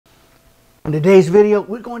In today's video,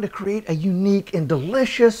 we're going to create a unique and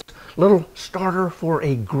delicious little starter for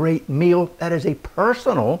a great meal. That is a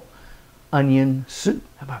personal onion soup.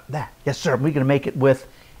 How about that? Yes, sir. We're going to make it with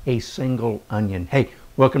a single onion. Hey,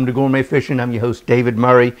 welcome to Gourmet Fishing. I'm your host, David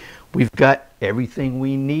Murray. We've got everything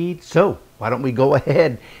we need. So why don't we go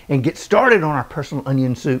ahead and get started on our personal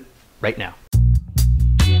onion soup right now.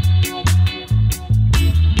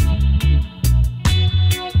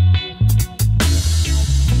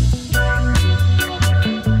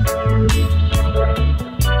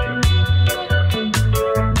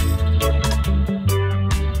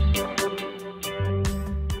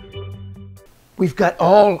 We've got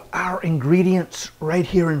all our ingredients right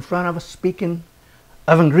here in front of us. Speaking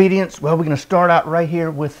of ingredients, well, we're going to start out right here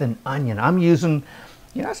with an onion. I'm using,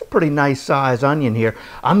 that's a pretty nice size onion here.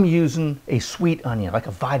 I'm using a sweet onion, like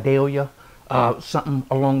a Vidalia, something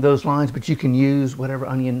along those lines, but you can use whatever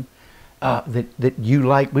onion that you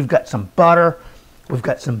like. We've got some butter, we've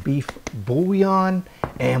got some beef bouillon,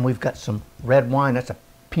 and we've got some red wine. That's a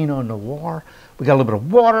Pinot Noir. We got a little bit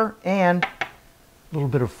of water and a little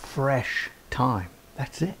bit of fresh thyme.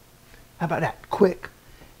 That's it. How about that? Quick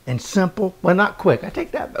and simple. Well, not quick. I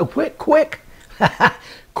take that.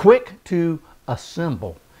 Quick to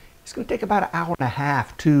assemble. It's going to take about an hour and a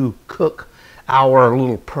half to cook our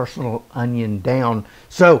little personal onion down.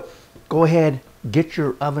 So go ahead, get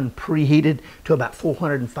your oven preheated to about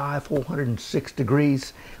 405, 406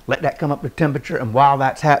 degrees. Let that come up to temperature. And while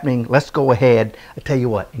that's happening, let's go ahead, I tell you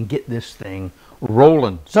what, and get this thing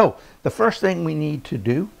rolling. So the first thing we need to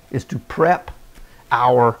do is to prep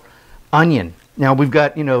our onion. Now we've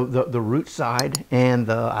got, the root side and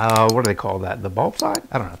the, what do they call that? The bulb side?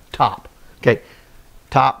 I don't know, top. Okay,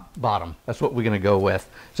 top, bottom. That's what we're gonna go with.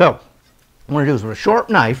 So what I'm gonna do is with a sharp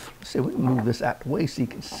knife, let's see, we can move this out the way so you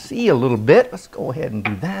can see a little bit. Let's go ahead and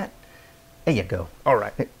do that. There you go. All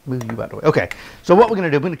right, move you out the way. Okay, so what we're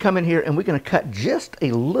gonna do, we're gonna come in here and we're gonna cut just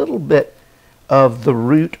a little bit of the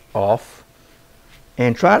root off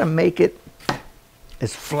and try to make it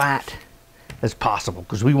as flat as possible,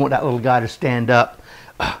 because we want that little guy to stand up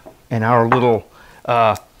in our little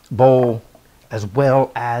bowl as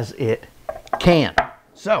well as it can.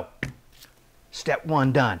 So step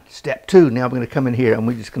one done. Step two, now we're going to come in here and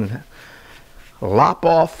we're just going to lop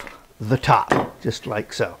off the top just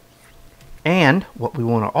like so. And what we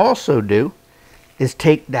want to also do is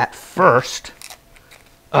take that first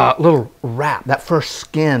little wrap, that first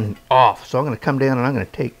skin off. So I'm going to come down and I'm going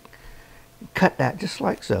to cut that just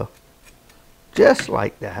like so, just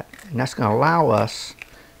like that, and that's going to allow us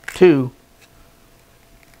to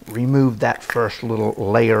remove that first little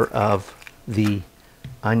layer of the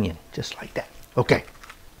onion just like that. Okay,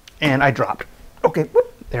 and I dropped. Okay,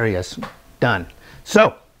 whoop, there he is, done.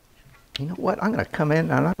 So you know what, I'm going to come in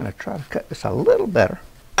and I'm going to try to cut this a little better.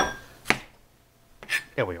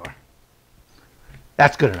 There we are.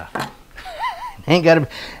 That's good enough. Ain't got to,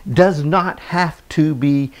 does not have to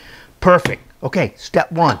be perfect. Okay,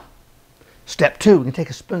 step one. Step two, we're going to take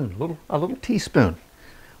a spoon, a little teaspoon.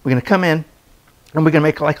 We're going to come in and we're going to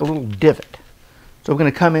make like a little divot. So we're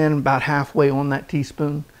going to come in about halfway on that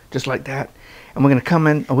teaspoon, just like that. And we're going to come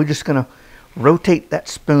in and we're just going to rotate that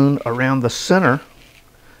spoon around the center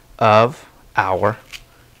of our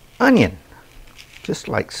onion, just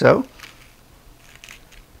like so.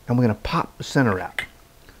 And we're going to pop the center out.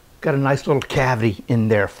 Got a nice little cavity in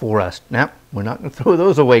there for us. Now, we're not going to throw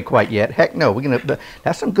those away quite yet. Heck no, we're going to,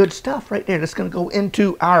 that's some good stuff right there. That's going to go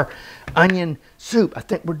into our onion soup. I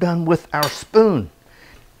think we're done with our spoon.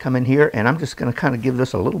 Come in here and I'm just going to kind of give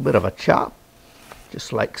this a little bit of a chop,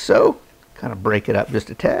 just like so. Kind of break it up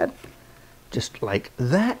just a tad, just like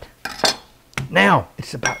that. Now,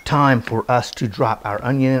 it's about time for us to drop our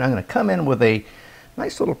onion in. I'm going to come in with a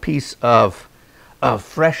nice little piece of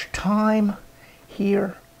fresh thyme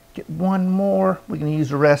here. Get one more. We're going to use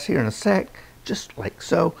the rest here in a sec, just like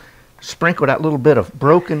so. Sprinkle that little bit of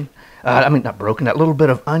that little bit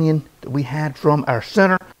of onion that we had from our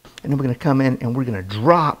center. And then we're going to come in and we're going to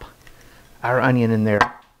drop our onion in there,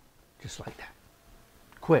 just like that.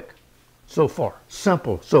 Quick, so far.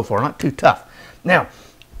 Simple, so far. Not too tough. Now,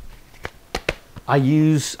 I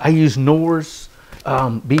use Knorr's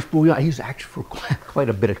beef bouillon. I use actually for quite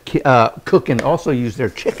a bit of cooking. Also use their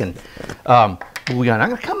chicken bouillon. I'm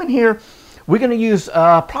going to come in here. We're going to use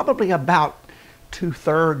probably about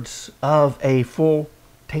 2/3 of a full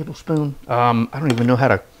tablespoon. I don't even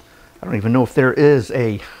know if there is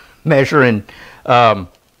a measuring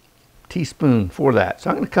teaspoon for that. So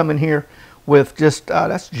I'm going to come in here with just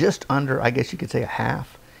that's just under, I guess you could say, a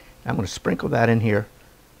half. I'm going to sprinkle that in here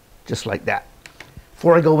just like that.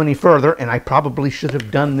 Before I go any further, and I probably should have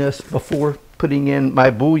done this before putting in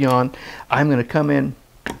my bouillon, I'm going to come in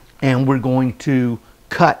and we're going to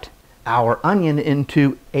cut our onion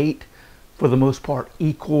into 8, for the most part,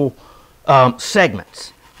 equal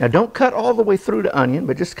segments. Now don't cut all the way through the onion,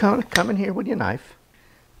 but just kind of come in here with your knife,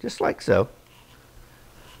 just like so,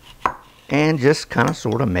 and just kind of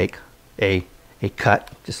sort of make a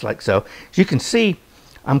cut, just like so. As you can see,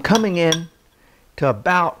 I'm coming in to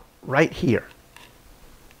about right here.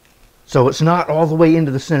 So it's not all the way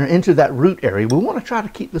into the center, into that root area. We want to try to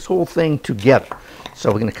keep this whole thing together.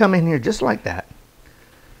 So we're going to come in here just like that.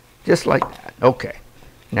 Just like that. Okay.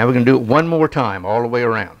 Now we're going to do it one more time, all the way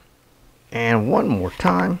around. And one more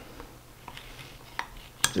time.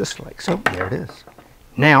 Just like so. There it is.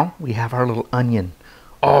 Now we have our little onion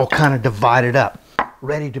all kind of divided up,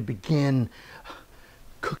 ready to begin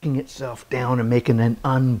cooking itself down and making an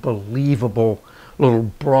unbelievable little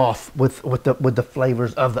broth with the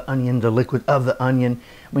flavors of the onion, the liquid of the onion.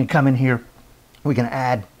 We can come in here, we're going to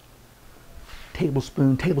add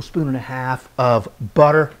tablespoon and a half of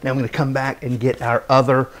butter. Now I'm going to come back and get our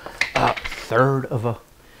other third of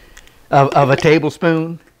a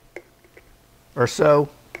tablespoon or so.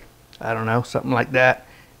 I don't know, something like that.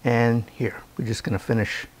 And here, we're just going to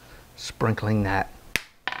finish sprinkling that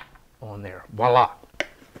on there. Voila.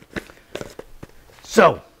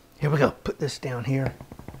 So, here we go. Put this down here.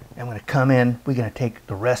 I'm going to come in. We're going to take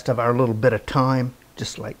the rest of our little bit of thyme,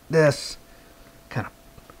 just like this.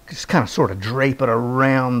 Just kind of sort of drape it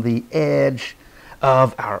around the edge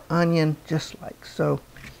of our onion, just like so.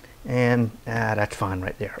 And that's fine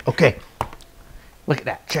right there. Okay, look at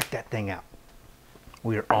that. Check that thing out.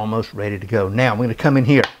 We are almost ready to go. Now, I'm going to come in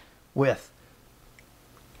here with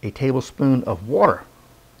a tablespoon of water,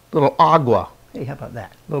 a little agua. Hey, how about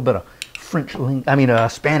that? A little bit of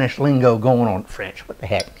Spanish lingo going on. French, what the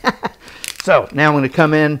heck? So now I'm going to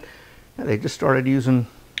come in. They just started using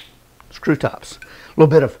screw tops. A little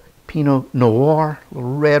bit of Pinot Noir, a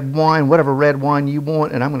little red wine, whatever red wine you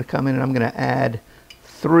want. And I'm going to come in and I'm going to add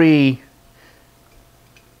 3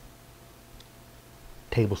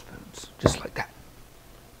 tablespoons, just like that.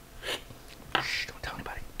 Shh, don't tell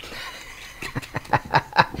anybody.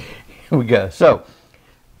 Here we go. So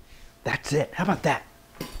that's it. How about that?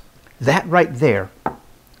 That right there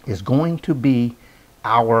is going to be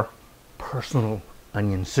our personal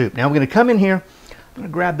onion soup. Now we're going to come in here. I'm going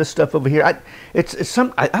to grab this stuff over here. I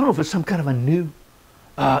don't know if it's some kind of a new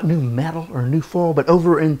metal or new foil, but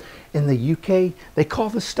over in the UK they call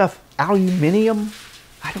this stuff aluminium.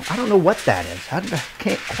 I don't know what that is. I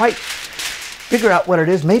can't quite figure out what it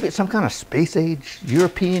is. Maybe it's some kind of space age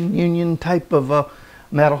European Union type of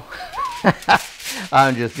metal.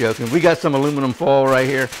 I'm just joking. We got some aluminum foil right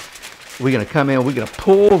here. We're going to come in, we're going to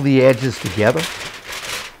pull the edges together,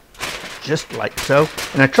 just like so.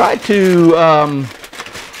 And I tried to,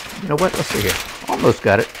 you know what, let's see here. Almost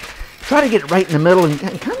got it. Try to get it right in the middle and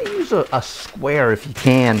kind of use a square if you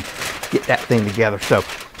can, get that thing together. So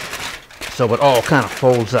it all kind of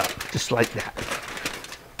folds up, just like that.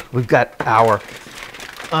 We've got our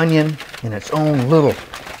onion in its own little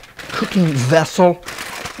cooking vessel.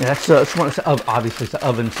 And that's obviously it's an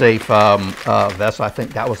oven-safe vessel. I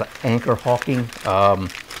think that was an Anchor Hawking,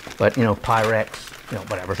 but you know, Pyrex, you know,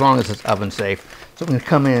 whatever. As long as it's oven-safe. So I'm going to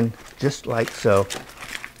come in just like so.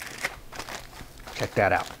 Check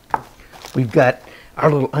that out. We've got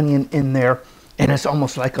our little onion in there, and it's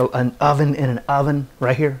almost like an oven in an oven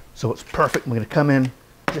right here. So it's perfect. We're going to come in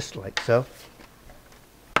just like so.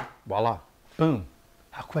 Voila. Boom.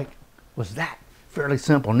 How quick was that? Fairly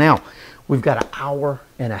simple. Now, we've got 1.5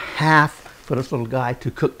 hours for this little guy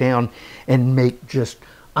to cook down and make just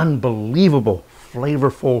unbelievable,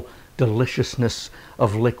 flavorful deliciousness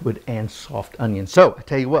of liquid and soft onion. So, I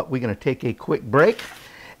tell you what, we're going to take a quick break.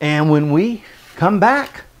 And when we come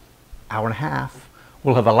back, 1.5 hours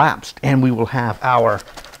will have elapsed and we will have our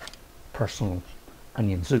personal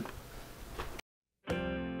onion soup.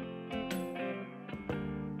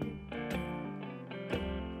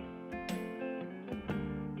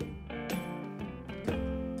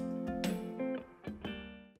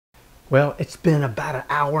 Well, it's been about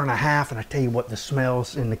 1.5 hours, and I tell you what, the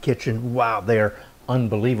smells in the kitchen, wow, they're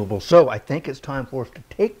unbelievable. So I think it's time for us to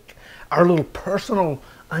take our little personal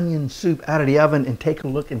onion soup out of the oven and take a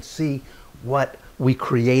look and see what we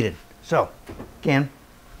created. So, again,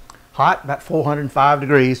 hot, about 405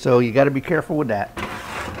 degrees, so you got to be careful with that.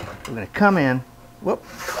 We're going to come in. Whoop,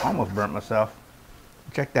 almost burnt myself.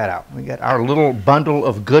 Check that out. We got our little bundle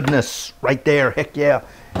of goodness right there. Heck yeah.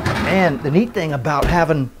 And the neat thing about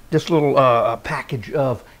having this little package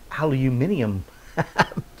of aluminium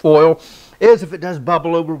foil is if it does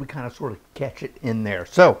bubble over, we kind of sort of catch it in there.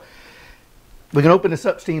 So we can open this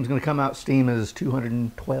up. Steam's going to come out. Steam is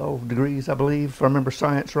 212 degrees, I believe, if I remember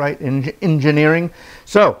science right, in engineering.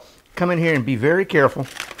 So come in here and be very careful.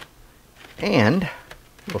 And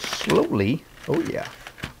we'll slowly, oh yeah,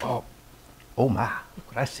 oh my, look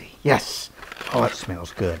what I see. Yes. Oh, it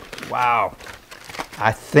smells good. Wow.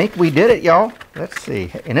 I think we did it, y'all. Let's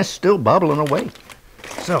see. And it's still bubbling away.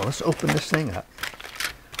 So let's open this thing up.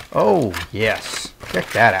 Oh, yes. Check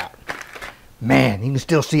that out. Man, you can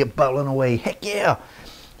still see it bubbling away. Heck yeah.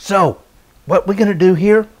 So what we're going to do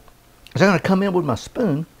here is I'm going to come in with my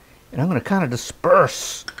spoon and I'm going to kind of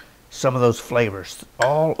disperse some of those flavors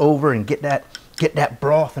all over and get that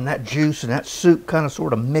broth and that juice and that soup kind of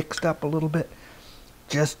sort of mixed up a little bit.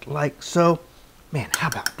 Just like so. Man, how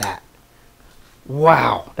about that?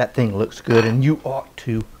 Wow, that thing looks good, and you ought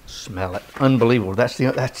to smell it. Unbelievable.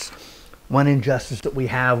 That's one injustice that we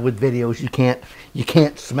have with videos. You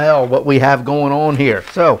can't smell what we have going on here.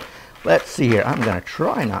 So let's see here. I'm going to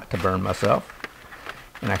try not to burn myself,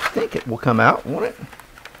 and I think it will come out, won't it?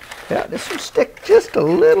 Yeah, this will stick just a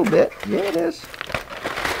little bit. Yeah, it is.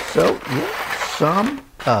 So yeah, some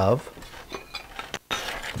of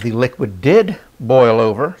the liquid did boil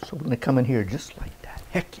over, so we're going to come in here just like that.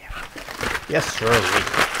 Heck yeah. Yes, sir.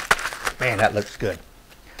 Man, that looks good.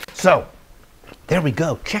 So, there we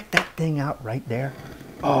go. Check that thing out right there.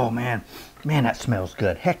 Oh, man. Man, that smells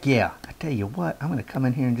good. Heck yeah. I tell you what, I'm going to come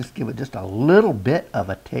in here and just give it just a little bit of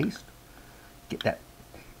a taste. Get that.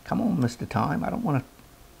 Come on, Mr. Time. I don't want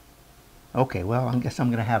to. Okay, well, I guess I'm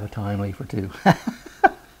going to have a time leaf or two.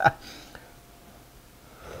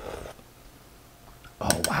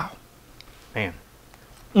 Oh, wow. Man.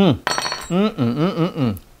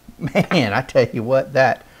 Man, I tell you what,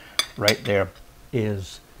 that right there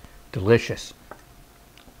is delicious.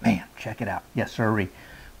 Man, check it out. Yes, sirree.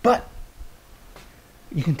 But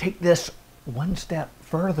you can take this one step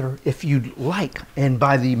further if you'd like. And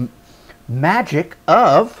by the magic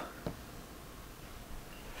of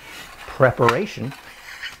preparation,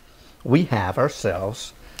 we have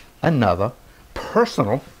ourselves another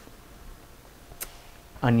personal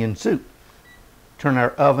onion soup. Turn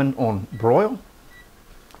our oven on broil.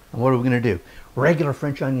 And what are we going to do? Regular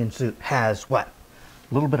French onion soup has what?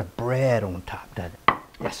 A little bit of bread on top, doesn't it?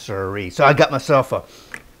 Yes, sirree. So I got myself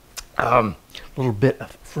a little bit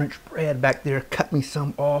of French bread back there. Cut me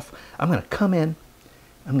some off. I'm going to come in.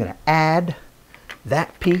 I'm going to add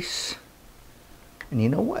that piece. And you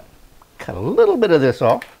know what? Cut a little bit of this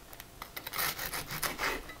off.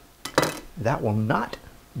 That will not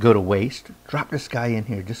go to waste. Drop this guy in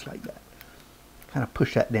here just like that. Kind of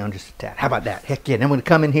push that down just a tad. How about that? Heck yeah. And I'm going to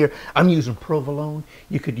come in here. I'm using provolone.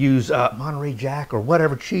 You could use Monterey Jack or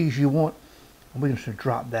whatever cheese you want. And we're going to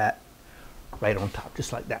drop that right on top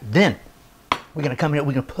just like that. Then we're going to come in here.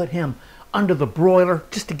 We're going to put him under the broiler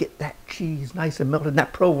just to get that cheese nice and melted. And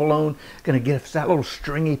that provolone going to give us that little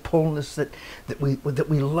stringy pullness that we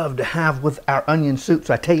love to have with our onion soup.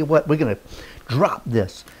 So I tell you what, we're going to drop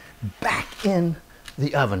this back in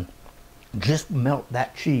the oven. Just melt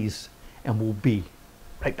that cheese and we'll be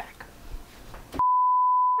right back.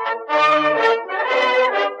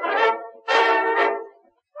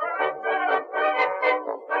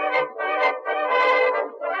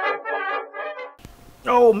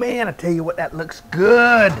 Oh man, I tell you what, that looks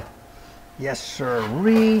good. Yes,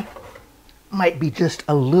 sirree. Might be just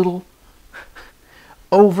a little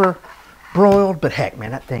over broiled, but heck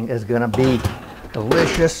man, that thing is gonna be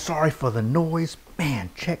delicious. Sorry for the noise.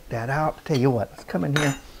 Man, check that out. I tell you what, let's come in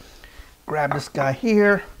here. Grab this guy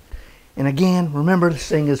here. And again, remember this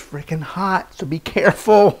thing is freaking hot, so be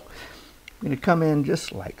careful. I'm going to come in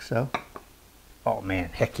just like so. Oh man,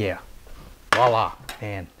 heck yeah. Voila.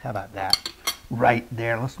 Man, how about that? Right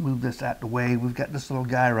there. Let's move this out the way. We've got this little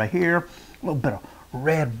guy right here. A little bit of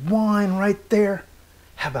red wine right there.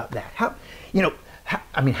 How about that? How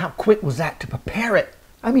quick was that to prepare it?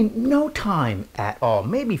 I mean, no time at all.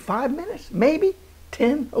 Maybe 5 minutes? Maybe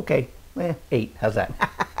 10? Okay. 8. How's that?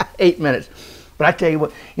 8 minutes. But I tell you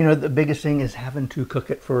what, the biggest thing is having to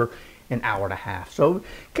cook it for an hour and a half. So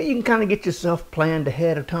you can kind of get yourself planned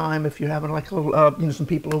ahead of time if you're having like a little, some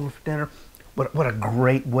people over for dinner. What a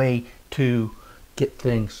great way to get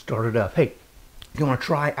things started up. Hey, if you want to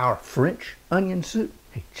try our French onion soup,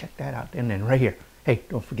 hey, check that out. And then right here, hey,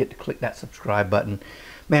 don't forget to click that subscribe button.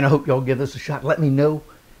 Man, I hope y'all give this a shot. Let me know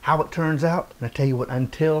how it turns out. And I tell you what,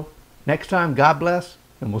 until next time, God bless.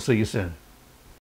 And we'll see you soon.